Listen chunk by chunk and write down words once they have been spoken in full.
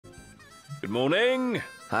Good morning.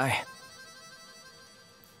 Hi.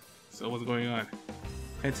 So what's going on?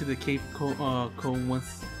 Head to the Cape Cone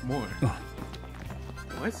once more.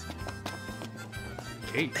 What?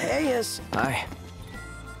 Cape? Hey, yes. Hi.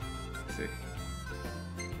 Let's see.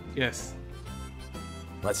 Yes.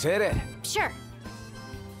 Let's hit it. Sure.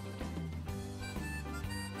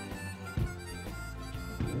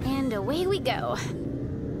 And away we go.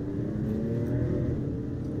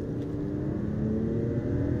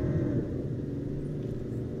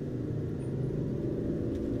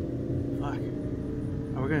 Fuck.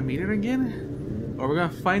 Are we gonna meet her again? Or we're gonna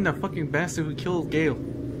find the fucking bastard who killed Gale?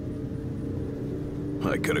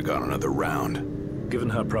 I could have gone another round. Given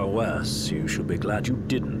her prowess, you should be glad you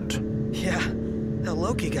didn't. Yeah, that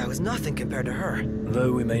Loki guy was nothing compared to her.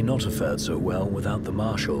 Though we may not have fared so well without the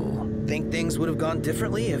Marshal. Think things would have gone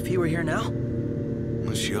differently if he were here now?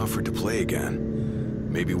 Well, she offered to play again.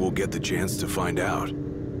 Maybe we'll get the chance to find out.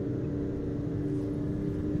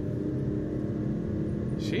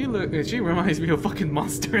 She reminds me of fucking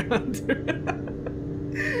Monster Hunter.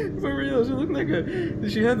 For real, she looked like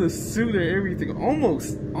she had the suit and everything.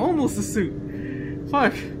 Almost a suit.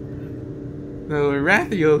 Fuck. The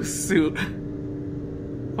Rathios suit.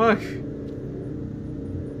 Fuck.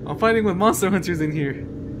 I'm fighting with monster hunters in here.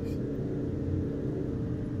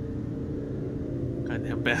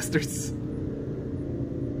 Goddamn bastards.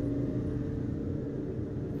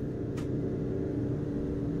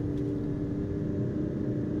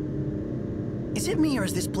 Is it me or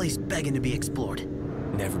is this place begging to be explored?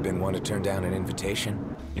 Never been one to turn down an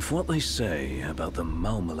invitation. If what they say about the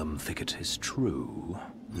Malmalum thicket is true...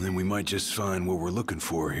 Then we might just find what we're looking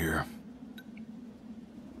for here.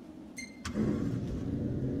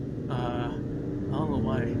 I don't know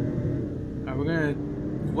why. Are we gonna...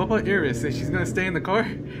 What about Iris? Is she's gonna stay in the car?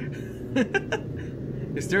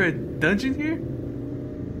 Is there a dungeon here?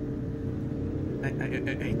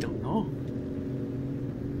 I don't know.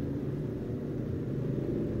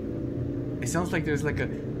 It sounds like there's like a, I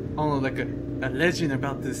don't know, like a legend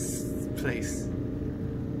about this place.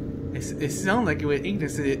 It sounds like it with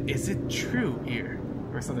Ignis. Is it true here?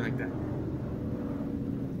 Or something like that.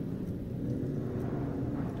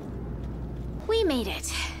 We made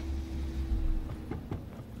it.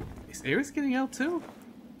 Is Iris getting out too?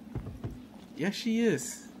 Yes, she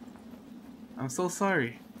is. I'm so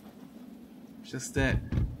sorry. Just that.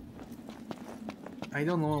 I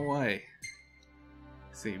don't know why.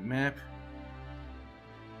 Let's see, map.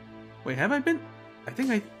 Wait, have I been? Have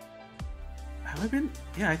I been?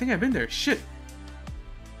 Yeah, I think I've been there. Shit.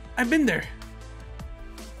 I've been there.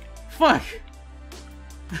 Fuck.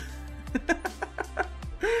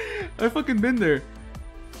 I fucking been there.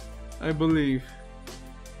 I believe.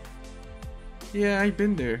 Yeah, I've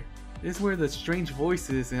been there. This is where the strange voice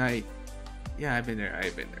is, and yeah, I've been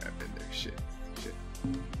there. Shit.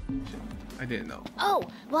 I didn't know. Oh,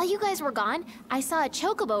 while you guys were gone, I saw a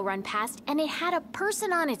chocobo run past and it had a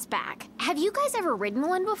person on its back. Have you guys ever ridden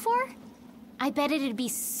one before? I bet it'd be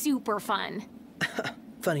super fun.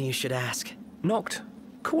 Funny you should ask. Knocked.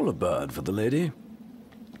 Call a bird for the lady.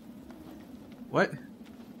 What?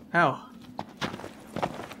 How?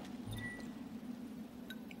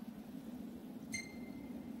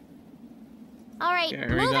 All right, Yeah, I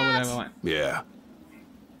already move got what out. I want. Yeah.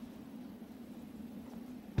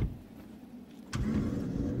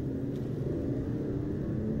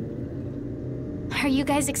 Are you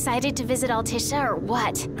guys excited to visit Altisha or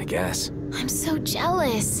what? I guess. I'm so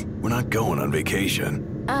jealous. We're not going on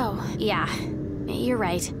vacation. Oh, yeah. You're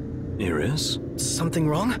right. Iris? Something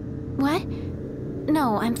wrong? What?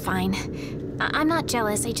 No, I'm fine. I'm not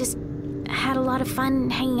jealous. I just had a lot of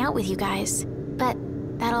fun hanging out with you guys. But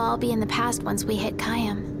that'll all be in the past once we hit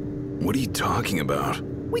Kayam. What are you talking about?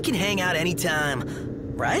 We can hang out anytime,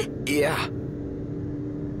 right? Yeah.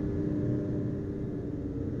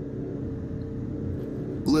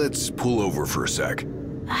 Let's pull over for a sec.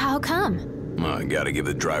 How come? I gotta give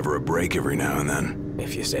the driver a break every now and then.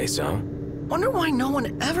 If you say so. Wonder why no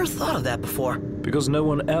one ever thought of that before. Because no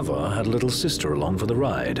one ever had a little sister along for the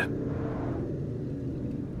ride.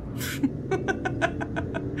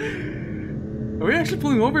 Are we actually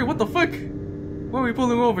pulling over? What the fuck? Why are we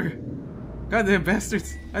pulling over? Goddamn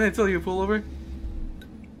bastards. I didn't tell you to pull over.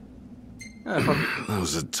 Ah, fuck it. That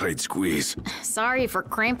was a tight squeeze. Sorry for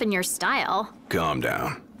cramping your style. Calm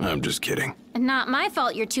down. I'm just kidding. Not my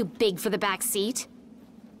fault you're too big for the back seat.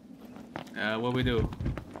 What we do?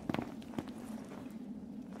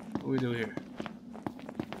 What we do here?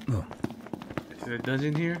 Oh. Is there a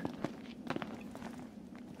dungeon here?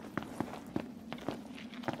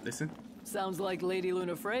 Listen. Sounds like Lady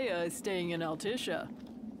Lunafreya is staying in Altisha.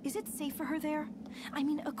 Is it safe for her there? I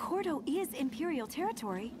mean, Accordo is Imperial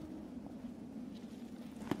territory.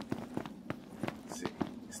 Let's see.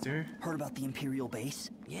 Is there? Heard about the Imperial base?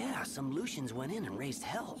 Yeah, some Lucians went in and raised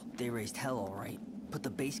hell. They raised hell, all right. Put the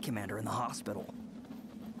base commander in the hospital.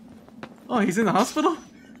 Oh, he's in the hospital?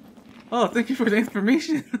 Oh, thank you for the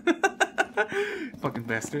information. Fucking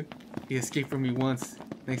bastard. He escaped from me once.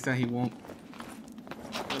 Next time he won't.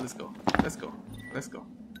 Oh, let's go. Let's go. Let's go.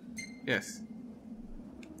 Yes.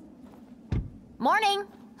 Morning!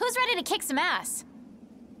 Who's ready to kick some ass?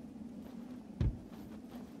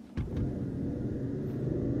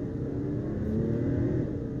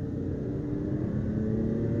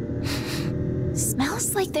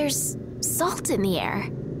 Smells like there's salt in the air.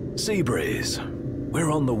 Sea breeze.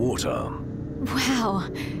 We're on the water. Wow,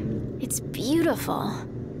 it's beautiful.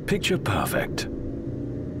 Picture perfect.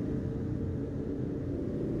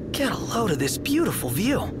 Get a load of this beautiful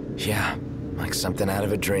view. Yeah, like something out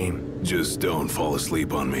of a dream. Just don't fall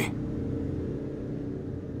asleep on me.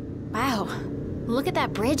 Wow, look at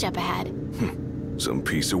that bridge up ahead. Some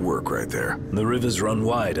piece of work right there. The rivers run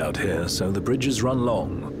wide out here, so the bridges run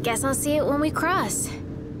long. Guess I'll see it when we cross.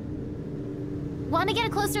 Want to get a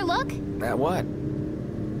closer look? At what?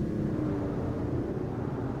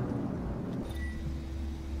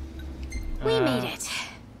 We made it.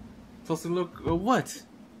 Supposed to look what?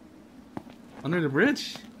 Under the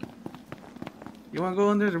bridge? You wanna go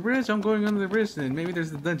under the bridge? I'm going under the bridge then. Maybe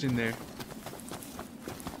there's a dungeon there.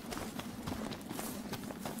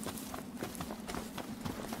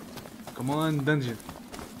 Come on, dungeon.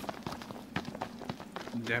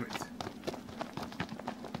 Damn it.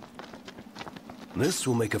 This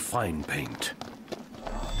will make a fine paint.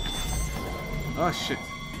 Oh shit.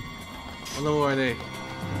 What level are they?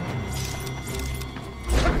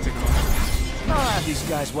 I'll have these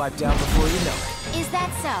guys wiped out before you know it. Is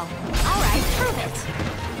that so? All right, prove it.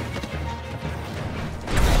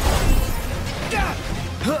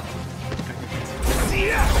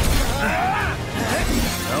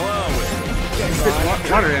 Spit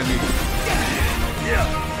water at me.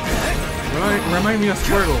 Remind me of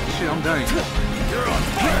Squirtle. Shit, I'm dying. How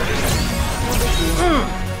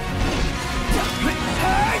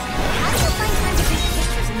do you find time to take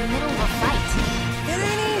pictures in the middle of a fight? It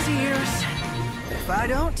ain't easy, Ears. If I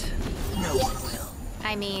don't, no one will.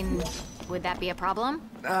 I mean, would that be a problem?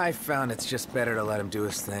 I found it's just better to let him do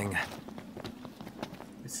his thing.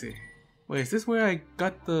 Let's see. Wait, is this where I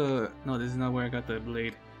got the... No, this is not where I got the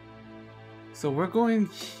blade. So we're going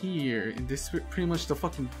here. And this is pretty much the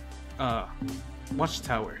fucking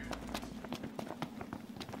watchtower.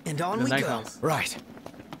 And on The we go. lighthouse. Right.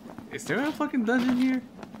 Is there a fucking dungeon here?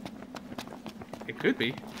 It could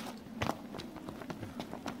be.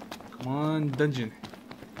 Come on, dungeon.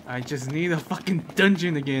 I just need a fucking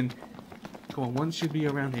dungeon again. Come on, one should be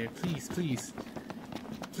around here. Please, please.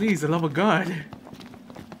 Please, the love of God.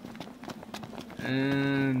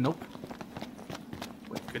 Nope.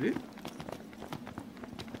 Wait, could it?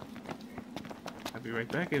 I'll be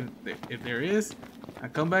right back if there is. I'll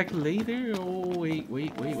come back later. Oh, wait.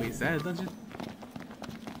 Is that a dungeon?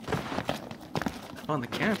 I found the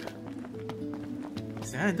camp.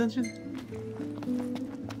 Is that a dungeon?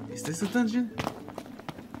 Is this a dungeon?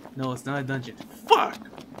 No, it's not a dungeon. Fuck!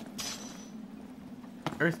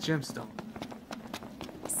 Earth gemstone.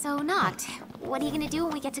 So, Noct, what are you gonna do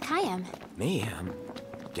when we get to Kayam? Me,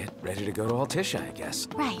 get ready to go to Altissia, I guess.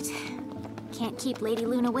 Right. Can't keep Lady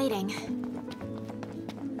Luna waiting.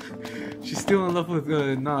 She's still in love with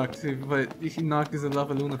Noct, but Noct is in love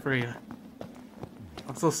with Luna Freya.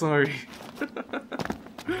 I'm so sorry.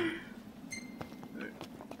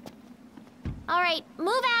 Alright,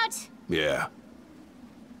 move out! Yeah.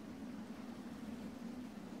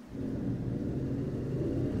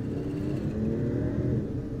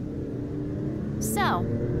 So,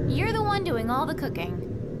 you're the one doing all the cooking.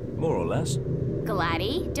 More or less.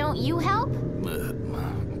 Gladdy, don't you help?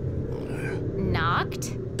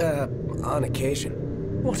 Noct? On occasion.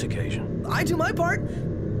 What occasion? I do my part.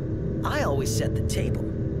 I always set the table.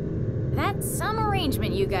 That's some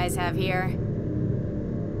arrangement you guys have here.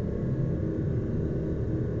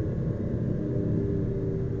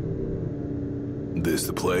 This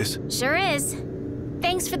the place? Sure is.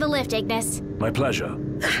 Thanks for the lift, Ignis. My pleasure.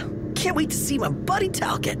 Can't wait to see my buddy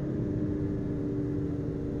Talcott.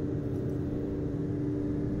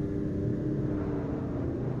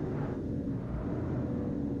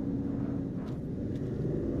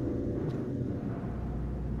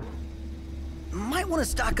 Might want to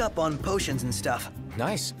stock up on potions and stuff.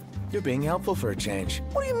 Nice. You're being helpful for a change.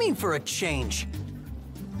 What do you mean for a change?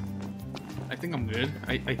 I think I'm good.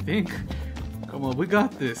 I think. Come on, we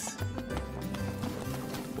got this.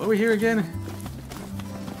 What are we here again?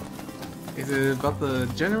 Is it about the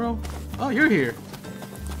general? Oh, you're here.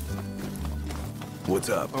 What's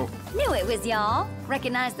up? Oh, Knew it was y'all.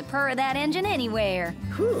 Recognize the purr of that engine anywhere.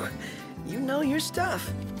 Whew. You know your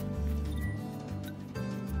stuff.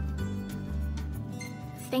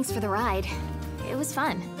 Thanks for the ride. It was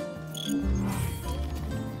fun.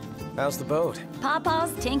 How's the boat?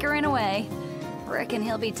 Pawpaw's tinkering away. Reckon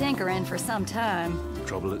he'll be tinkering for some time.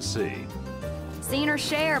 Trouble at sea. Seen her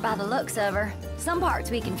share by the looks of her. Some parts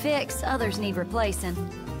we can fix, others need replacing.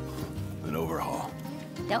 An overhaul.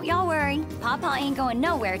 Don't y'all worry. Pawpaw ain't going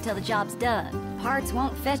nowhere till the job's done. Parts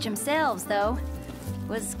won't fetch themselves, though.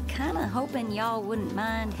 Was kinda hoping y'all wouldn't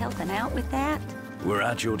mind helping out with that. We're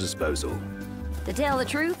at your disposal. To tell the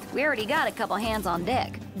truth, we already got a couple hands on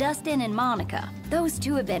deck. Dustin and Monica. Those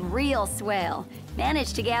two have been real swell.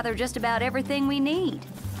 Managed to gather just about everything we need.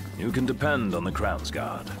 You can depend on the Crown's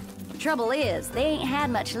Guard. Trouble is, they ain't had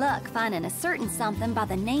much luck finding a certain something by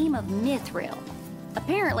the name of Mithril.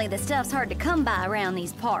 Apparently the stuff's hard to come by around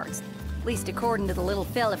these parts. At least according to the little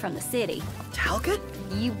fella from the city. Talcott?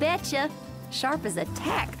 You betcha. Sharp as a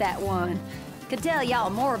tack, that one. Could tell y'all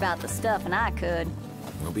more about the stuff than I could.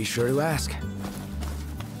 We'll be sure to ask.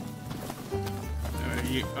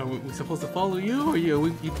 are we supposed to follow you, or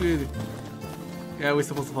you could? Yeah, we're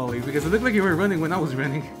supposed to follow you because it looked like you were running when I was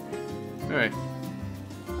running. All right.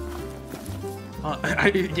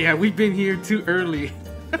 Yeah, we've been here too early.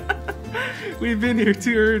 We've been here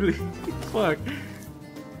too early. Fuck.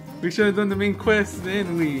 We should have done the main quest,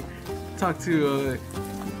 then we talked to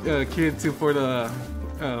kid for the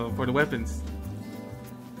weapons.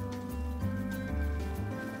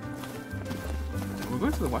 We're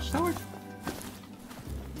going to the watchtower?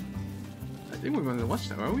 I think we're going to the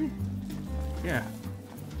watchtower, are we? Yeah.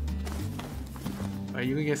 Are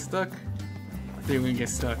you gonna get stuck? I think we're gonna get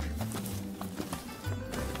stuck.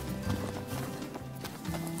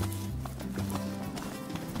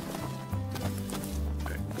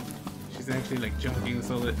 Okay. She's actually like jogging,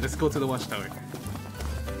 so let's go to the watchtower.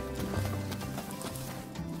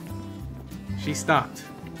 She stopped.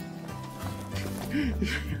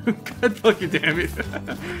 God fucking damn it.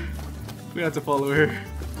 We have to follow her.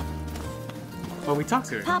 Well, we talked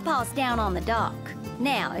to her. Pawpaw's down on the dock.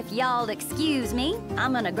 Now, if y'all'd excuse me,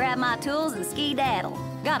 I'm gonna grab my tools and ski-daddle.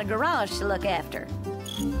 Got a garage to look after.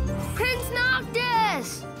 Prince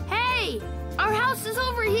Noctis! Hey! Our house is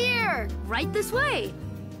over here! Right this way!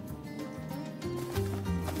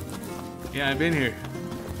 Yeah, I've been here.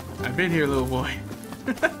 I've been here, little boy.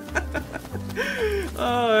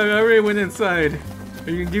 Oh, I already went inside. Are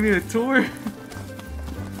you gonna give me a tour?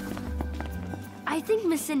 I think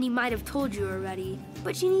Miss Cindy might have told you already,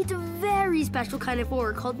 but she needs a very special kind of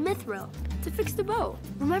ore called Mithril to fix the boat.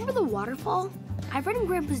 Remember the waterfall? I've read in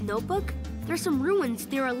Grandpa's notebook. There's some ruins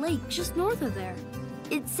near a lake just north of there.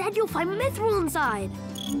 It said you'll find Mithril inside.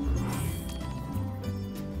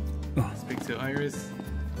 Speak to Iris.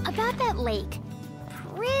 About that lake.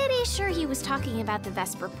 Pretty sure he was talking about the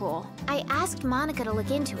Vesper Pool. I asked Monica to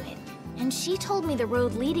look into it, and she told me the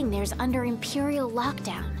road leading there's under Imperial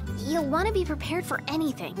lockdown. You'll want to be prepared for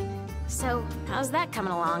anything. So, how's that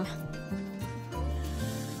coming along?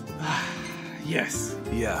 Yes.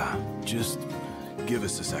 Yeah, just give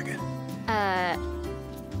us a second.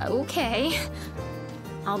 Okay.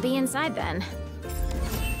 I'll be inside then.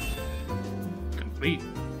 Complete.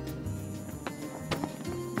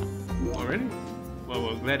 Already?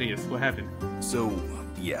 Well, Gladius, what happened? So,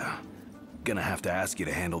 yeah. Gonna have to ask you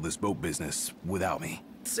to handle this boat business without me.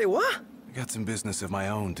 Say what? I got some business of my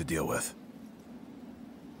own to deal with.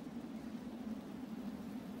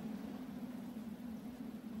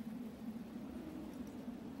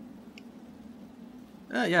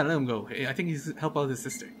 Yeah, let him go. I think he's help out his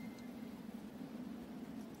sister.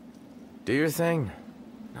 Do your thing.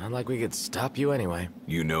 Not like we could stop you anyway.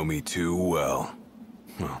 You know me too well.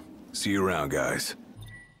 Well, see you around, guys.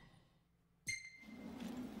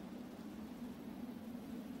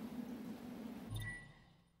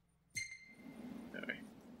 Alright.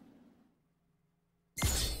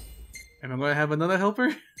 Am I gonna have another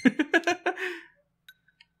helper? Let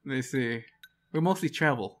me see. We're mostly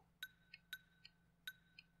travel.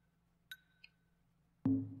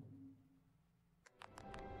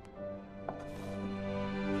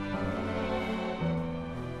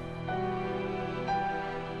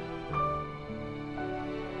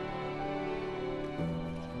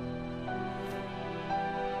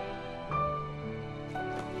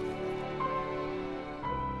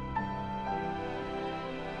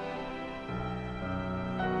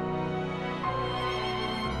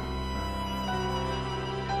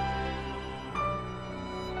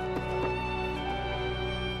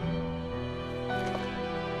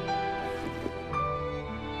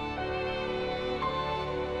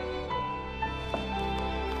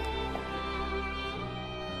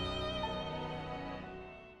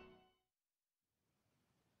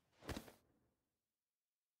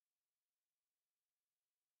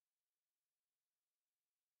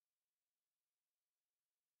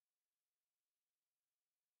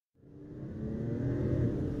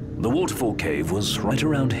 The waterfall cave was right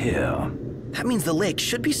around here. That means the lake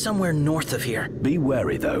should be somewhere north of here. Be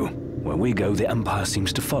wary, though. Where we go, the Empire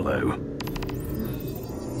seems to follow.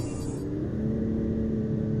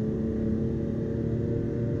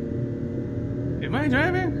 Am I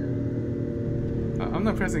driving? I'm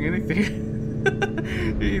not pressing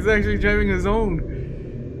anything. He's actually driving his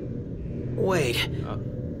own. Wait.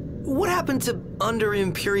 What happened to under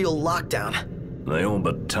Imperial lockdown? They all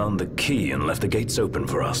but turned the key and left the gates open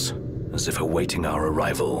for us, as if awaiting our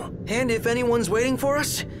arrival. And if anyone's waiting for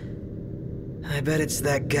us, I bet it's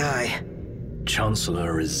that guy.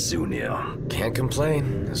 Chancellor Izunia. Can't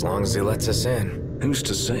complain, as long as he lets us in. Who's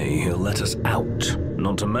to say he'll let us out?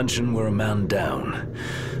 Not to mention we're a man down.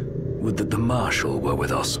 Would that the Marshal were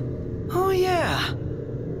with us. Oh yeah.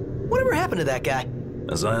 Whatever happened to that guy?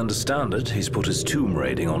 As I understand it, he's put his tomb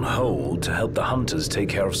raiding on hold to help the hunters take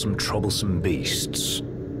care of some troublesome beasts.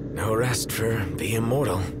 No rest for the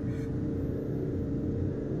immortal.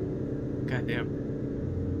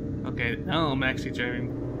 Goddamn. Okay, now I'm actually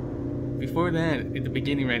driving. Before that, at the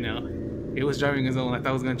beginning right now, it was driving his own. I thought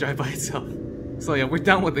it was gonna drive by itself. So yeah, we're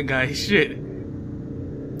done with the guy. Shit.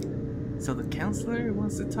 So the counselor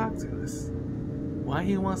wants to talk to us. Why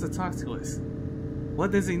he wants to talk to us?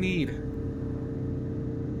 What does he need?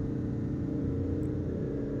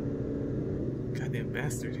 Goddamn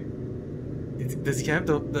bastard. Does he have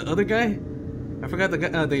the other guy? I forgot the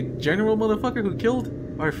guy, the general motherfucker who killed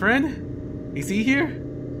our friend? Is he here?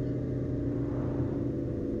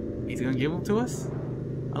 He's gonna give him to us?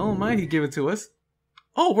 I don't mind he give it to us.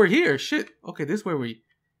 Oh, we're here! Shit! Okay, this is where we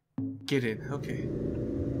get in. Okay.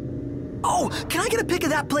 Oh, can I get a pic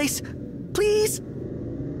of that place? Please?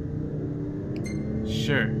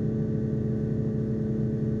 Sure.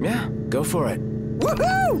 Yeah, go for it.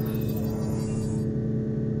 Woohoo!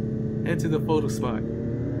 Head to the photo spot.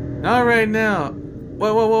 Not right now.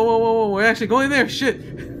 Whoa. We're actually going there. Shit.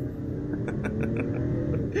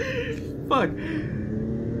 Fuck.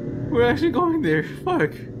 We're actually going there.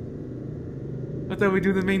 Fuck. I thought we'd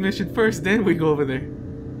do the main mission first, then we go over there.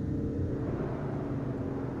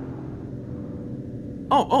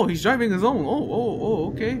 Oh, he's driving his own. Oh,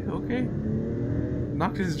 okay.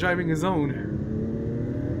 Noctis is driving his own.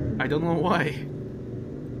 I don't know why,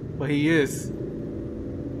 but he is.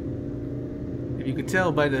 If you could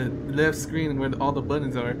tell by the left screen where all the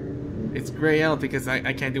buttons are, it's gray out because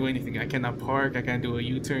I can't do anything. I cannot park, I can't do a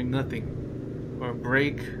U-turn, nothing. Or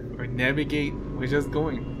brake, or navigate, we're just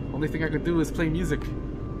going. Only thing I could do is play music.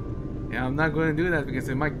 And I'm not going to do that because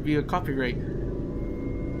it might be a copyright.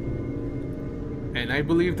 And I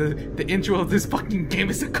believe the intro of this fucking game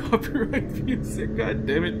is a copyright music, god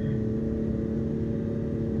damn it.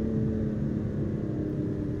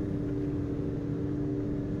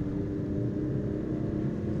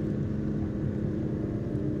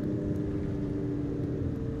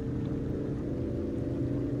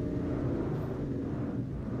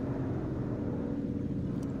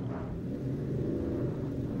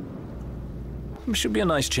 Should be a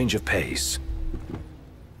nice change of pace.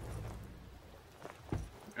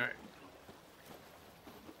 Alright.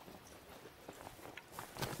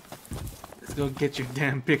 Let's go get your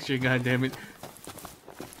damn picture, goddammit.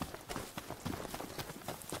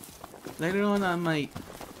 Later on I might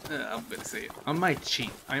I'm gonna say it. I might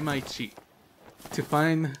cheat to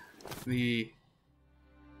find the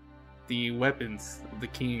weapons of the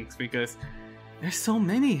kings because there's so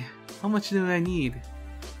many. How much do I need?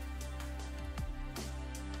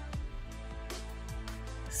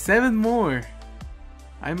 7 more.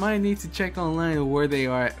 I might need to check online where they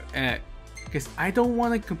are at because I don't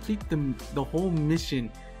want to complete the whole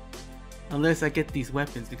mission unless I get these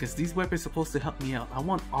weapons because these weapons are supposed to help me out. I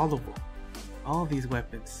want all of them. All of these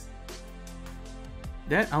weapons.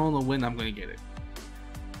 That I don't know when I'm gonna get it.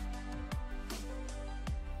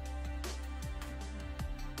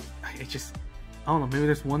 I don't know, maybe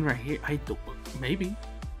there's one right here. Maybe.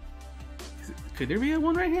 Could there be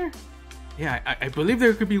one right here? Yeah, I believe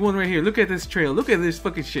there could be one right here. Look at this trail. Look at this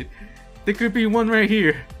fucking shit. There could be one right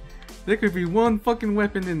here. There could be one fucking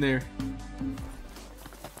weapon in there.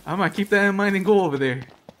 I might keep that in mind and go over there.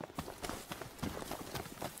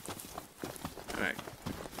 Alright.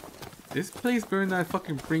 This place better not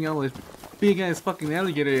fucking bring out this big ass fucking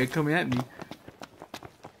alligator coming at me.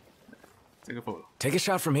 Take a photo. Take a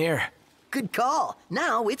shot from here. Good call.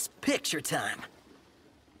 Now it's picture time.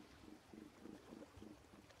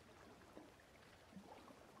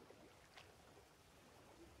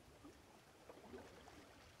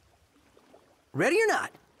 Ready or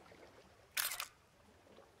not?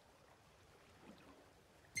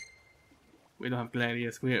 We don't have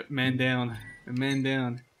Gladius. We're man down. A man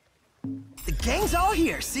down. The gang's all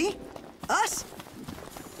here, see? Us?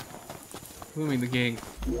 What do you mean the gang?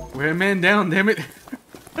 We're a man down, damn it.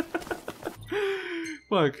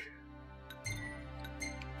 Fuck.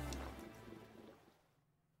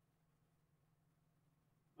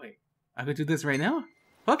 Wait, I could do this right now?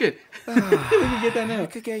 Fuck it. Let me get that now. I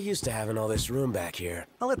could get used to having all this room back here.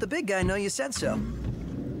 I'll let the big guy know you said so.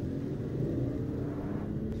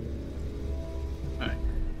 Alright.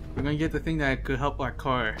 We're gonna get the thing that could help our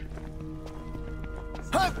car.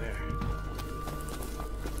 There.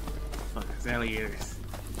 Fuck, there's alligators.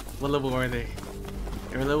 What level are they?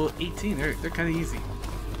 They're level 18. They're kind of easy.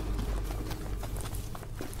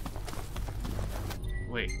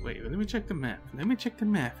 Wait, let me check the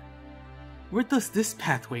map. Where does this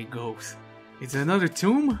pathway go? Is it another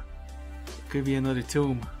tomb? It could be another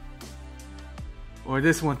tomb. Or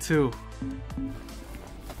this one too.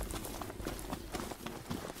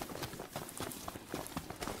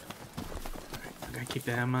 Alright, I gotta keep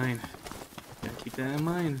that in mind.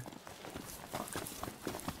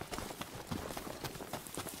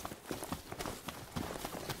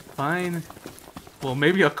 Fine. Well,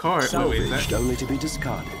 maybe a car. Salvaged only to be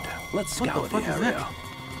discarded. Let's scour the area.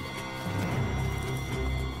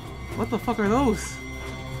 What the fuck are those?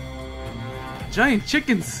 Giant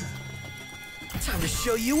chickens! Time to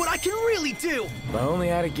show you what I can really do! If I only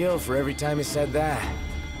had a gill for every time he said that.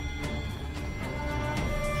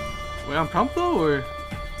 Wait, I'm prompt though, or?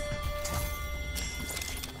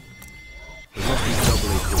 It must be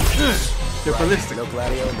doubly cautious. They're ballistic. No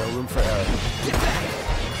Gladio, no room for error. Get back!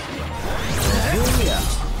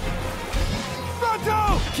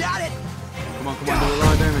 Pronto! Got it! Come on, do a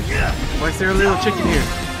lot of damage. Why is there a little chicken here?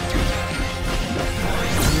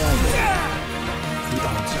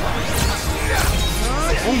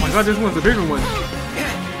 Oh my god, this one's a bigger one.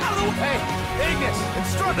 Hey, Ignis,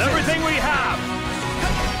 instructions! Everything we have!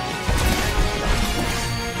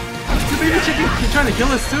 The baby chicken, you trying to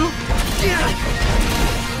kill us too? Here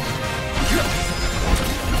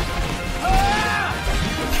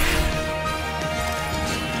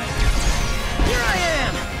I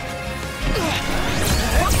am!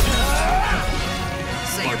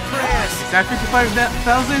 Say your prayers! Is that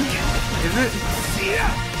 55,000? Is it?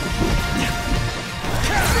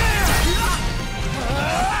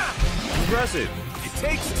 Impressive. It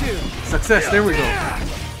takes two. Success, there we go.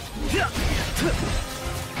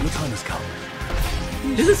 The time has come.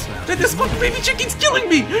 This fucking baby chicken's killing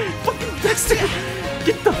me! Fucking bastard!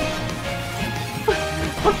 Get the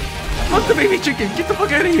fuck the baby chicken! Get the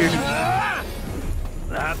fuck out of here!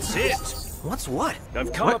 That's it. What's what?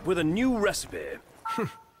 I've come up with a new recipe.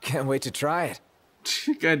 Can't wait to try it.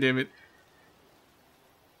 God damn it.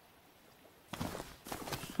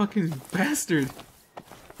 Fucking bastard.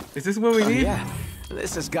 Is this what we need? Yeah,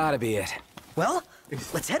 this has got to be it. Well,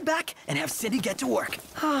 let's head back and have Cindy get to work.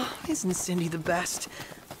 Oh, isn't Cindy the best?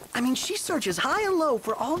 I mean, she searches high and low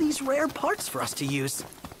for all these rare parts for us to use.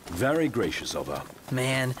 Very gracious of her.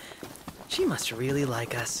 Man, she must really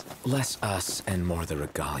like us. Less us and more the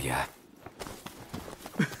regalia.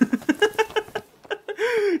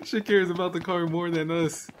 She cares about the car more than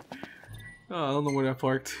us. Oh, I don't know where that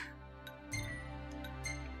parked.